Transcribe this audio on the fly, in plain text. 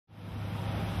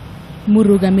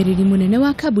Murugamiriri munene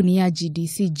wa kambuni ya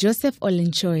GDC Joseph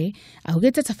Olenchoe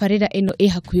augete tafarira eno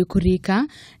hakuhĩ kurika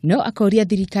no akoria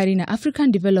thirikari na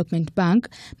African Development Bank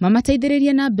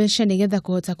mamateithĩrĩria na mbeca nigetha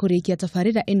kuhota kurikia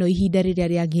tafarira eno ihinda rĩrĩa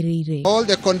rĩagĩrĩire. All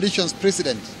the conditions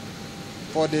precedent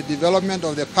for the development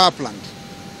of the power plant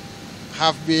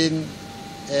have been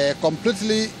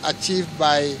completely achieved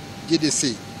by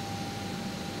GDC.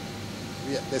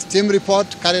 The steam report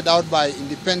carried out by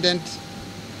independent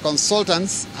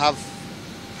consultants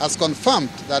has confirmed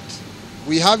that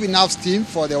we have enough steam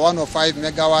for the 105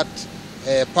 megawatt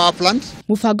power plant.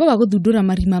 Mubango wa guthundura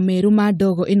marima meru ma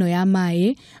ndogo ino ya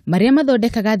mai maria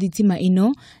mathondekaga thitima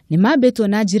ino ni mambetwo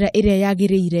na njira iria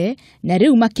yagĩrĩire na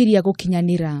riu makiria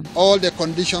gukinyanira. All the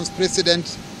conditions precedent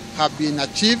have been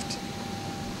achieved,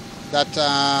 that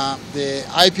the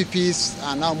IPPs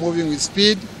are now moving with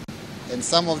speed, and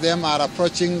some of them are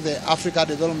approaching the Africa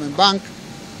Development Bank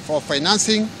for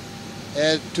financing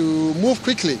to move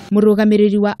quickly.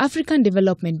 Murugamiriri wa African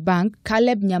Development Bank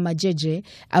Caleb Nyamajeje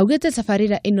augete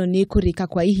safarira ino ni kurika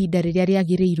kwa ihinda rĩrĩa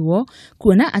rĩagĩrĩirwo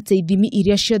kuona ati ithimi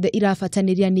iria ciothe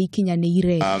irafataniria ni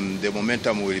ikinyanĩire. The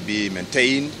momentum will be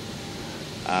maintained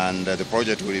and the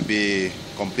project will be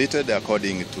completed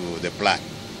according to the plan.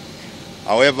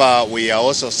 However, we are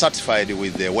also satisfied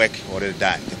with the work already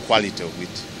done, the quality of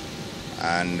it,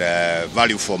 and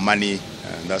value for money,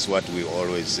 and that's what we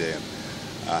always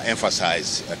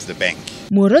emphasize at the bank.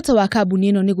 Muoroto wa kambuni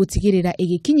ino ni gutigirira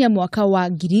igikinya mwaka wa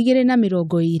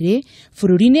 2020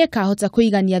 bururi-ini kahota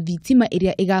kuigania thitima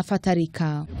iria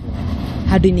igafatarika.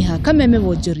 Handũ-inĩ ha Kameme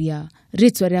wonjoria,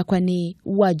 ritwa rĩakwa ni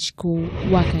Wajku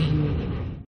Wakahiũ.